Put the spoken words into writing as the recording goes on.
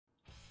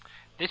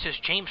This is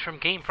James from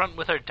GameFront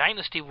with our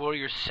Dynasty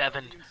Warriors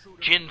 7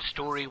 Jin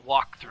Story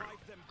walkthrough.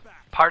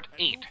 Part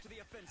 8,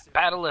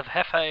 Battle of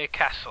Hefei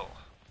Castle.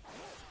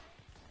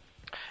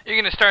 You're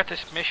going to start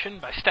this mission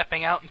by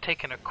stepping out and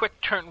taking a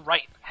quick turn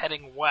right,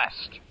 heading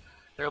west.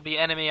 There will be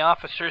enemy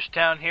officers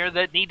down here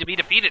that need to be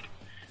defeated.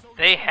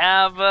 They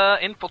have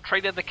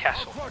infiltrated the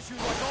castle. I'll crush you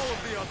like all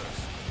of the others.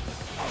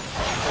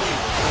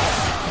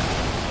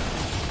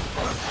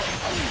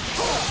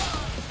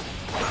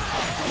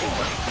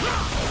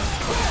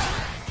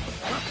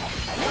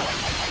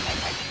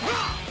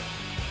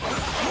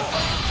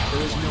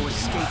 There is no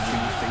escape for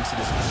you thinks it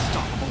is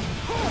unstoppable.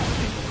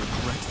 They will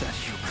regret that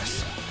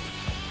hubris.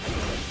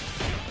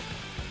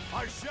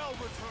 I shall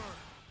return.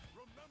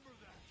 Remember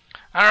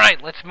that.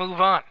 Alright, let's move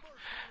on.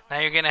 Now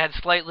you're going to head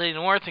slightly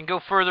north and go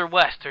further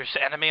west. There's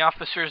enemy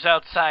officers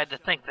outside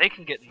that think they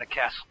can get in the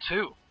castle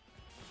too.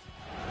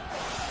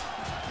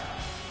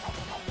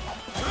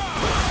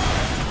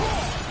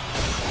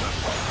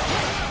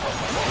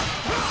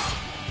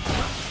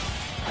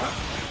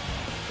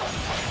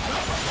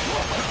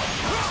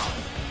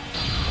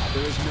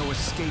 There is no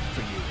escape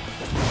for you.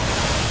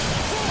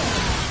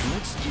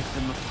 Let's give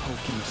them a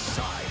poke in the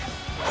side.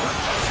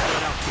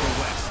 Spread out to the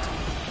west.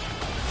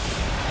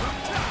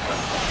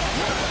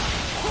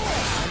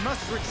 I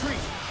must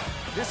retreat.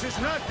 This is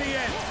not the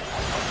end.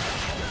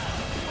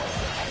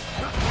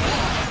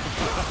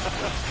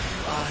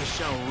 I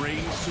shall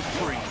reign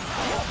supreme.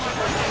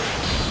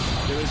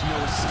 There is no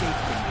escape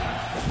for you.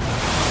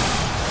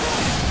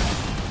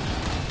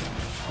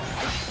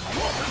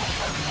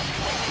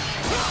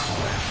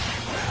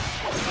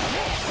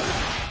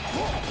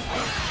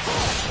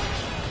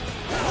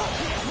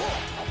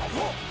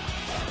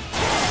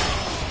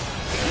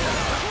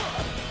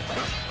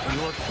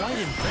 You're quite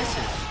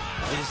impressive.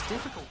 It is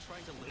difficult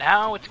trying to...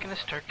 Now it's going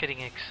to start getting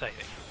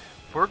exciting.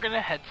 We're going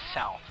to head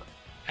south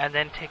and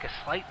then take a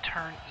slight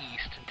turn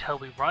east until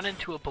we run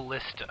into a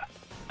ballista.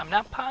 I'm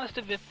not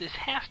positive if this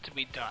has to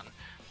be done,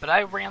 but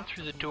I ran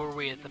through the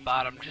doorway at the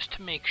bottom just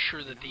to make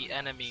sure that the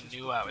enemy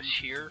knew I was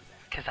here,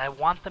 because I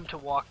want them to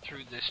walk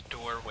through this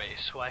doorway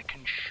so I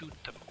can shoot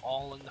them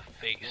all in the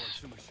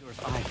face. Lord Sumachu's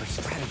eye for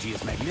strategy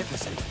is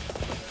magnificent.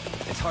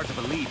 It's hard to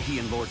believe he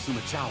and Lord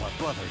Sumachao are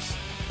brothers.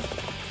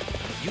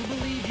 You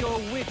believe your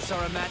wits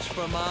are a match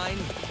for mine?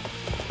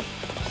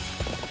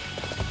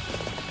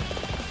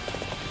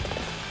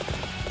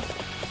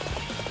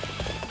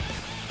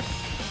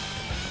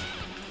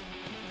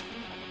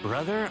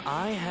 Brother,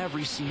 I have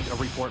received a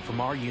report from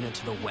our unit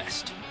to the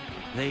west.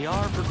 They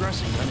are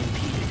progressing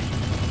unimpeded.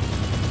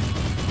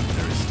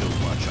 There is still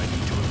much I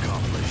need to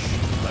accomplish.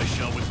 I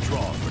shall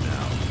withdraw for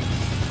now.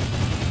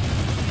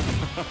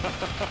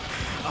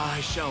 I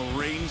shall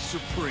reign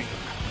supreme.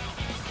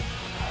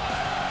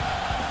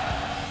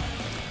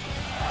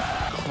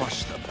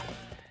 Crush them.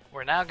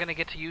 We're now going to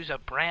get to use a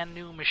brand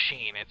new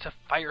machine. It's a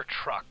fire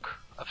truck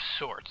of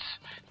sorts.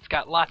 It's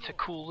got lots of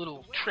cool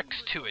little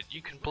tricks to it.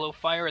 You can blow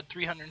fire at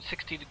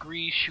 360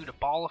 degrees, shoot a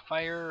ball of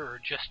fire, or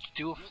just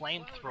do a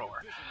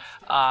flamethrower.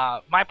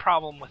 My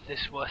problem with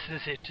this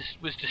is it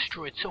just was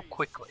destroyed so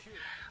quickly.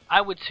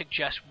 I would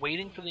suggest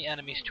waiting for the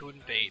enemies to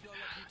invade,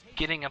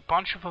 getting a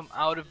bunch of them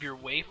out of your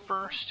way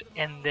first,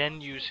 and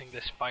then using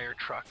this fire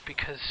truck,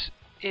 because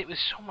it was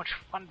so much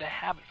fun to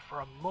have it for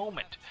a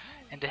moment,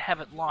 and to have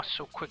it lost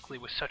so quickly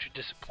was such a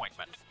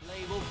disappointment.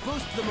 Play will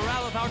boost the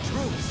morale of our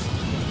troops.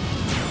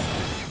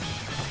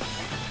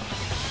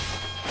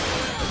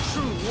 A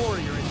true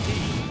warrior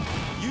indeed.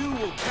 You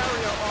will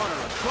carry our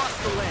honor across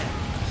the land.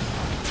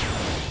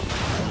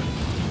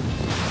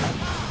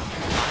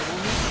 I will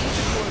need each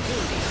of your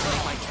abilities to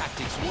make my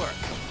tactics work.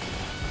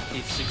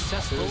 If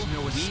successful, There's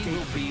no we escape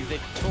will for be you.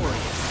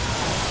 victorious.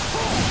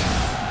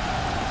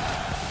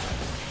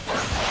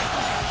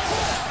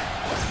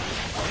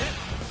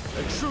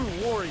 A true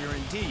warrior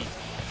indeed.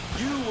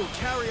 You will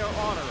carry our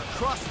honor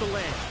across the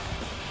land.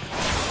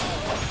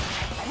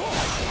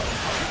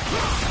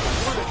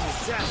 What a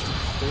disaster.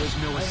 There is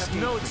no I have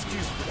escape. no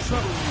excuse for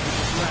troubling you with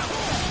this round.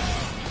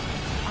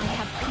 I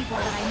have people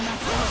that I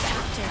must look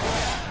after,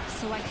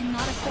 so I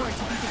cannot afford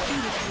to be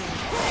defeated here.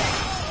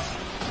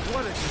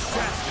 What a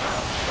disaster.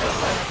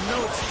 I have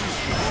no excuse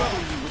for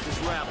troubling you with this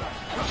rabble.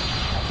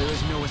 There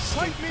is no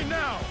escape. Fight me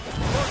now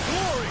for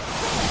glory.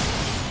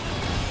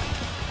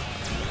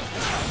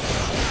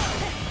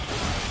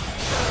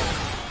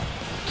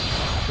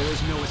 There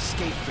is no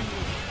escape for you.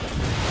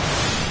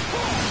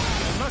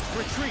 I must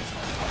retreat.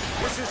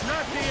 This is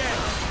not the end.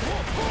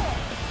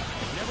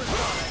 Never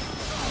thought.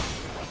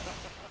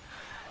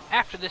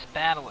 After this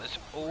battle is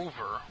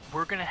over,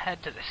 we're going to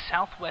head to the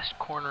southwest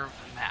corner of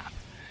the map.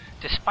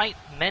 Despite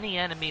many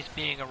enemies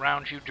being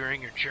around you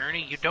during your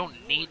journey, you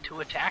don't need to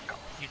attack them.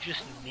 You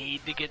just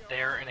need to get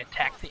there and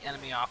attack the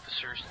enemy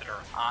officers that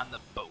are on the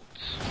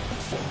boats.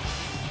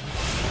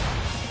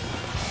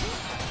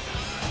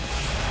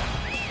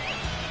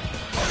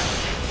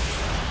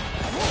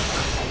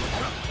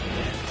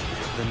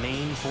 The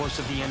main force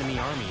of the enemy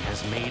army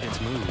has made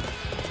its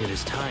move. It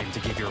is time to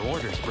give your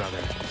orders,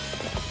 brother.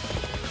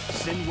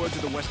 Send word to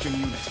the western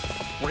unit.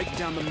 Break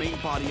down the main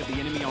body of the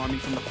enemy army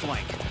from the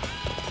flank.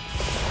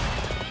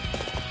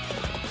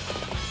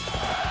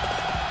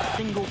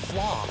 Single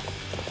flaw.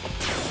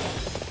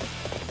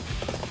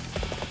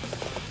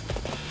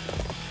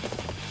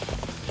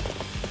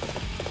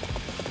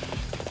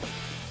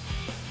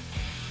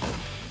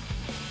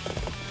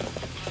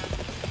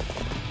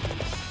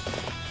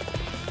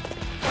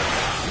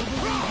 You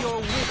believe your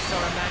wits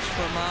are a match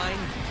for mine?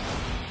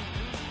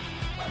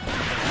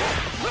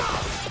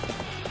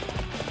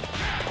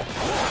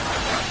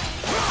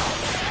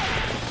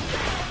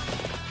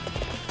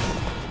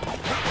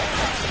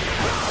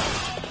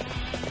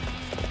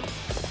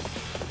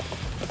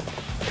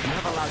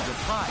 Your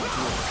pride to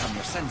overcome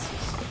your senses.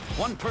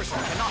 One person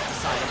cannot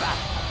decide a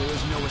battle. There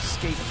is no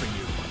escape for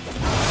you.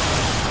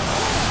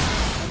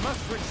 I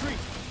must retreat.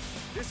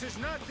 This is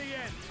not the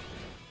end.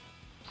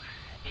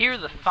 Here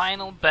the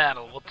final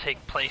battle will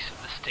take place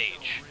at the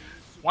stage.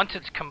 Once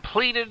it's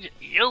completed,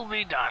 you'll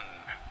be done.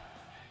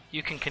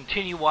 You can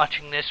continue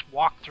watching this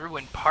walkthrough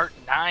in Part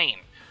 9.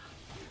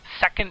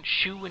 Second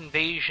Shu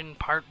Invasion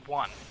Part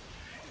 1.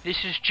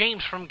 This is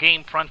James from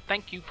GameFront.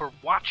 Thank you for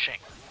watching.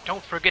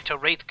 Don't forget to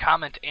rate,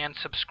 comment, and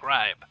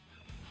subscribe.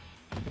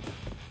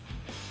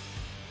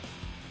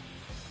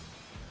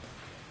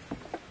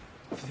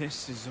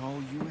 This is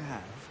all you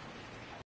have?